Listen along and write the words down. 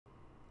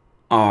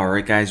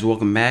Alright guys,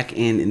 welcome back,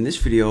 and in this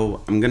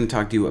video I'm going to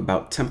talk to you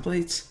about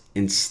templates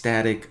and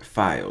static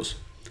files.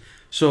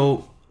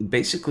 So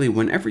basically,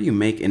 whenever you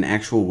make an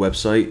actual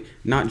website,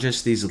 not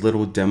just these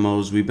little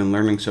demos we've been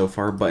learning so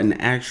far, but an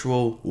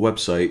actual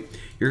website,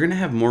 you're going to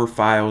have more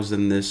files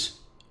than this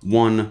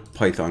one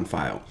Python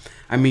file.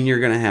 I mean, you're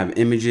going to have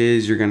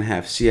images, you're going to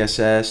have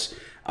CSS,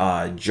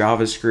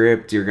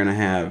 JavaScript, you're going to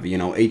have,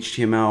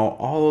 HTML,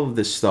 all of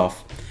this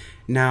stuff.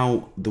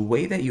 Now, the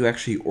way that you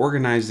actually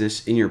organize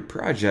this in your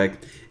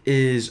project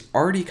is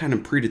already kind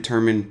of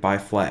predetermined by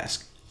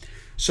Flask.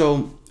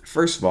 So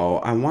first of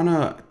all, I want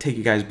to take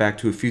you guys back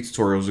to a few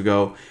tutorials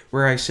ago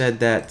where I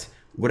said that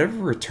whatever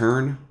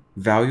return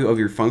value of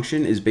your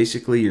function is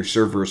basically your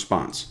server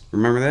response.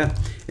 Remember that?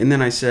 And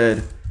then I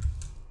said,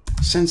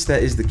 since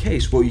that is the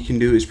case, what you can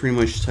do is pretty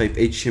much type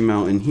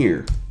HTML in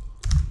here.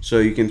 So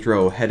you can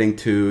throw heading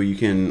to, you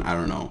can, I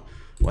don't know,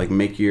 like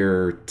make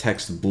your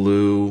text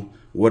blue,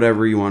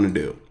 whatever you want to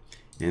do.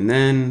 And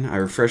then I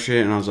refresh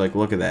it and I was like,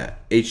 look at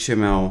that,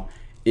 HTML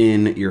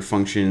in your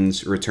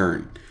function's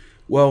return.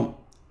 Well,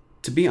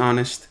 to be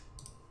honest,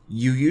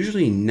 you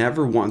usually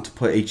never want to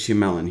put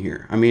HTML in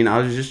here. I mean, I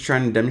was just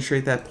trying to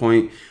demonstrate that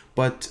point,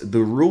 but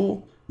the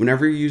rule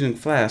whenever you're using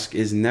Flask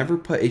is never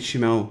put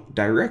HTML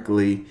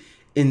directly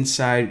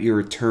inside your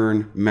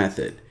return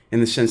method, in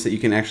the sense that you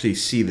can actually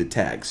see the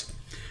tags.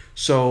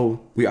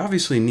 So we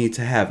obviously need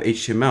to have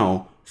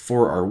HTML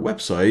for our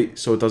website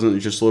so it doesn't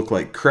just look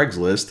like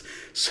Craigslist.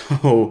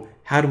 So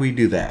how do we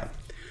do that?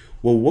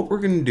 Well, what we're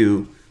going to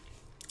do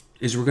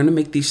is we're going to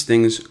make these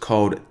things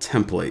called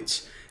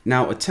templates.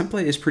 Now, a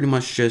template is pretty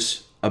much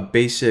just a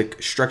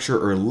basic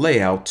structure or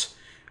layout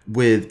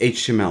with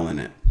HTML in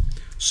it.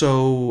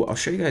 So I'll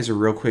show you guys a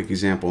real quick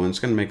example, and it's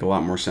going to make a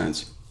lot more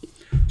sense.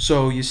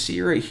 So you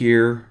see right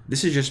here,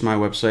 this is just my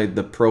website,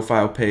 the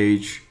profile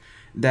page.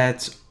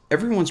 That's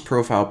everyone's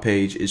profile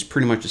page is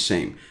pretty much the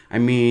same. I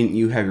mean,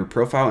 you have your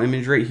profile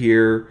image right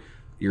here,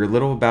 your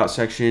little about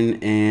section,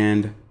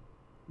 and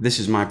this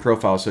is my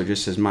profile, so it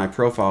just says my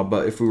profile.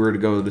 But if we were to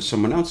go to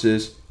someone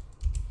else's,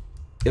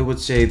 it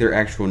would say their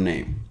actual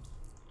name.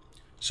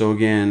 So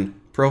again,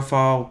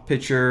 profile,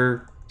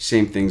 picture,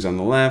 same things on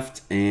the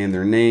left, and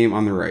their name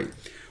on the right.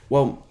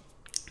 Well,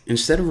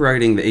 instead of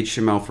writing the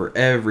HTML for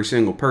every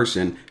single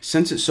person,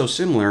 since it's so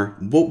similar,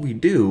 what we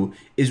do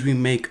is we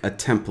make a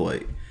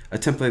template. A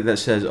template that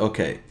says,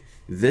 okay,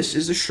 this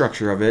is the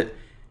structure of it,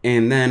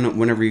 and then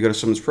whenever you go to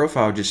someone's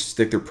profile, just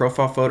stick their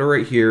profile photo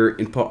right here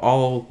and put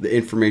all the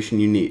information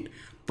you need.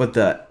 But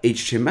the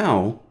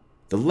HTML,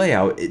 the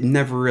layout, it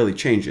never really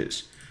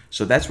changes.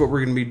 So that's what we're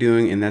going to be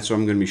doing, and that's what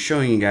I'm going to be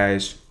showing you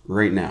guys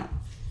right now.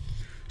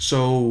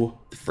 So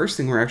the first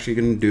thing we're actually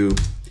going to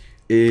do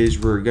is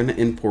we're going to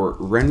import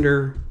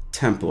render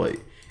template,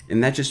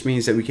 and that just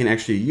means that we can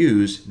actually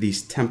use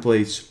these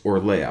templates or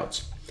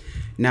layouts.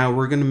 Now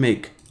we're going to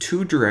make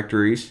two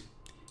directories,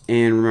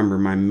 and remember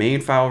my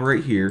main file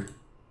right here.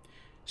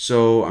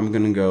 So I'm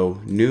gonna go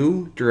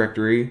new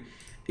directory,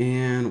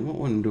 and what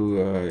one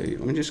do I,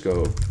 let me just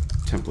go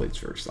templates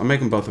first. I'll make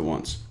them both at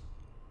once.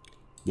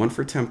 One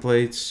for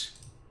templates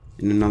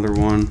and another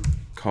one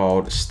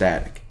called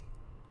static.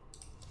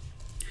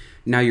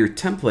 Now your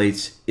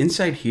templates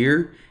inside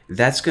here,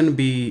 that's gonna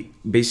be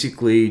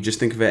basically, just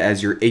think of it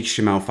as your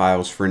HTML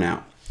files for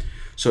now.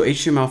 So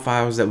HTML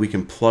files that we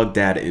can plug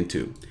data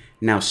into.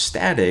 Now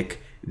static,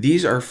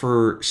 these are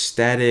for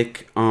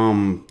static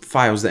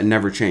files that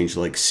never change,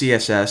 like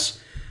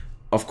CSS.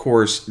 Of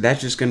course,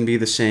 that's just going to be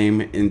the same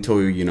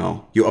until you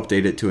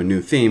update it to a new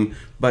theme.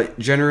 But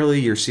generally,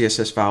 your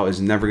CSS file is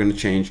never going to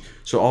change.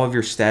 So all of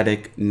your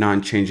static,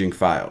 non-changing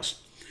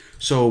files.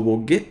 So we'll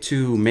get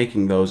to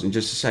making those in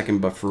just a second.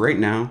 But for right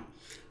now,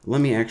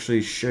 let me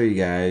actually show you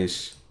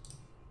guys.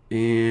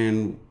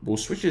 And we'll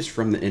switch this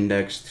from the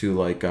index to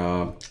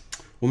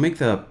we'll make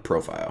the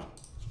profile.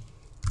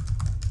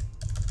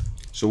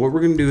 So what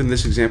we're going to do in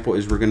this example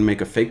is we're going to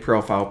make a fake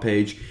profile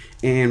page,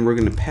 and we're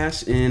going to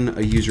pass in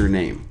a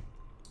username.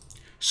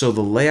 So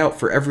the layout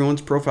for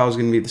everyone's profile is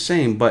going to be the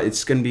same, but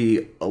it's going to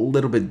be a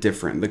little bit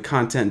different, the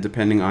content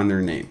depending on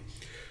their name.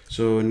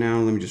 So now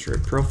let me just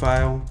write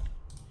profile,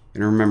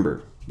 and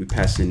remember, we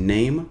pass in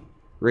name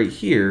right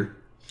here,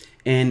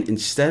 and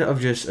instead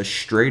of just a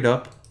straight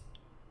up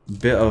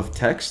bit of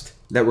text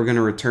that we're going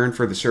to return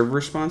for the server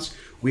response,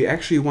 we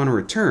actually want to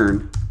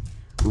return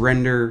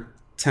render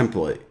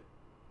template.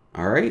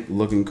 All right,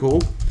 looking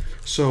cool.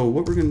 So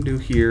what we're going to do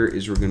here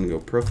is we're going to go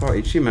profile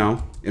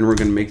HTML, and we're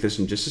going to make this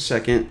in just a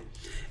second.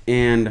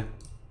 And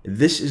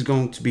this is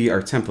going to be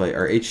our template,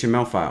 our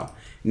HTML file.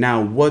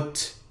 Now,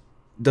 what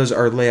does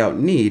our layout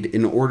need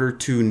in order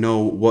to know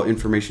what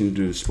information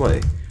to display?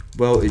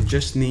 Well, it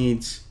just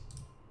needs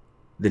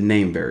the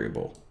name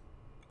variable.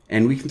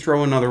 And we can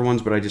throw in other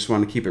ones, but I just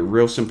want to keep it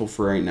real simple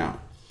for right now.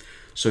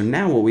 So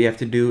now what we have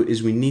to do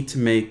is we need to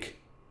make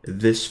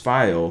this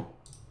file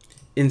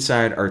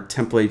inside our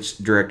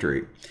templates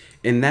directory.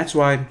 And that's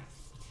why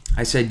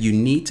I said you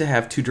need to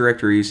have two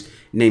directories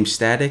named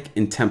static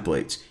and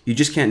templates. You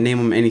just can't name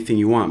them anything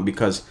you want,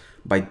 because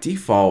by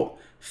default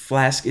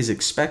Flask is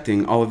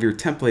expecting all of your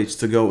templates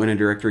to go in a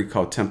directory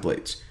called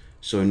templates.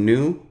 So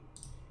new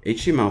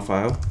HTML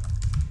file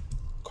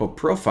called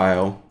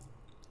profile,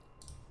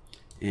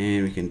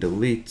 and we can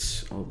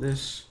delete all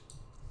this.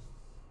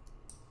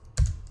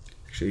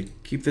 Actually,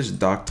 keep this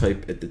doc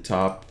type at the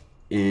top,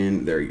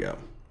 and there you go.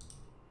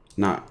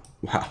 Wow,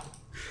 I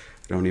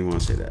don't even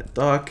want to say that.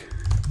 Doc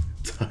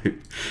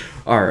type.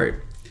 All right,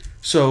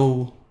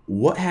 so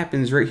what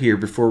happens right here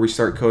before we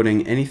start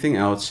coding anything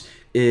else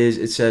is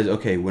it says,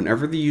 okay,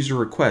 whenever the user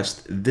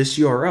requests this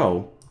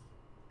URL,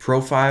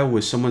 profile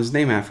with someone's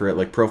name after it,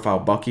 like profile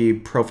Bucky,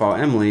 profile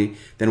Emily,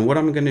 then what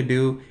I'm going to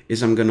do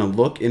is I'm going to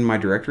look in my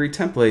directory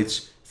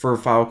templates for a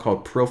file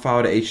called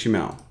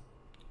profile.html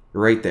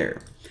right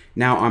there.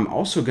 Now I'm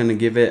also going to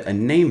give it a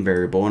name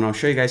variable, and I'll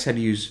show you guys how to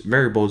use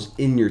variables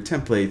in your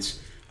templates.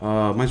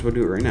 Might as well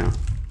do it right now.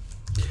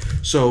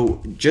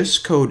 So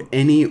just code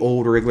any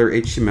old regular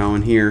HTML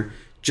in here,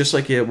 just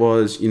like it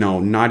was, you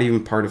know, not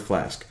even part of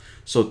Flask.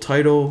 So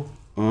title,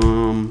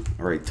 all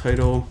right,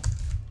 title,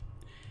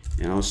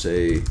 and I'll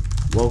say,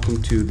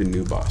 welcome to the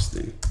New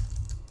Boston.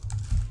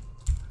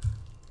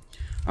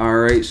 All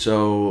right,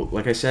 so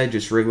like I said,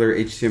 just regular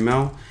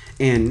HTML.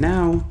 And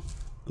now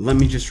let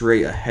me just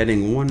write a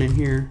heading 1 in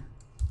here.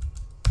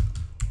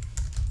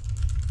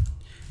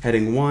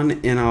 Heading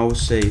 1, and I'll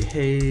say,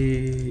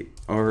 hey,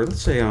 or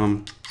let's say,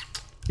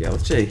 yeah,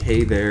 let's say,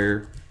 hey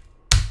there,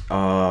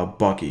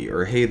 Bucky,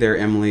 or hey there,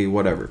 Emily,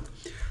 whatever.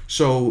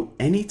 So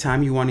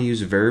anytime you want to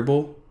use a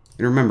variable,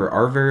 and remember,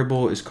 our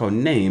variable is called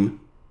name,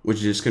 which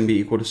is just going to be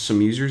equal to some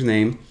user's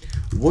name.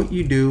 What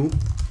you do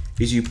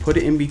is you put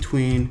it in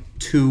between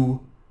two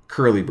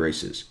curly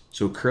braces.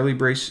 So curly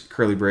brace,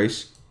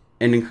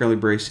 ending curly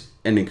brace,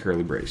 ending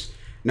curly brace.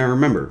 Now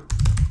remember,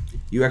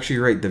 you actually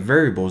write the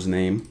variable's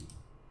name,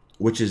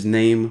 which is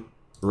name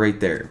right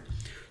there.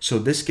 So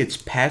this gets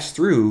passed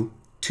through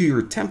to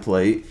your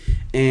template,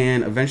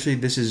 and eventually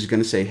this is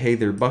going to say, hey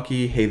there,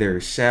 Bucky, hey there,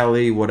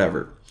 Sally,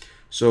 whatever.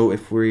 So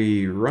if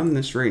we run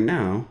this right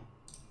now,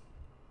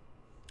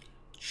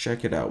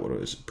 check it out. What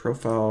is it?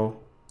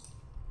 Profile.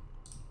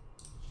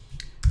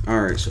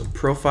 All right, so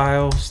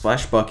profile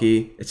slash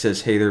Bucky. It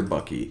says, hey there,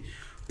 Bucky.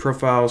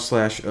 Profile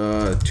slash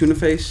tuna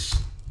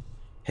face.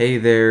 Hey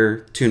there,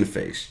 tuna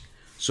face.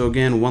 So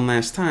again, one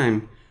last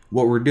time,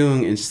 what we're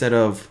doing, instead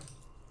of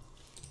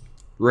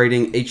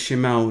writing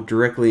HTML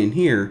directly in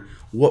here,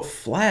 what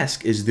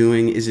Flask is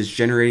doing is it's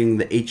generating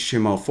the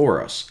HTML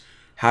for us.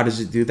 How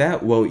does it do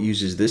that? Well, it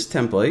uses this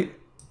template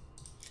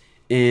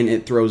and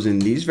it throws in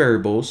these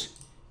variables.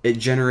 It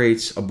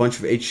generates a bunch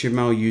of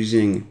HTML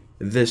using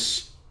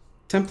this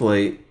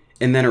template,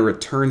 and then it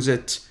returns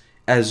it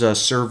as a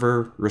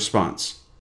server response.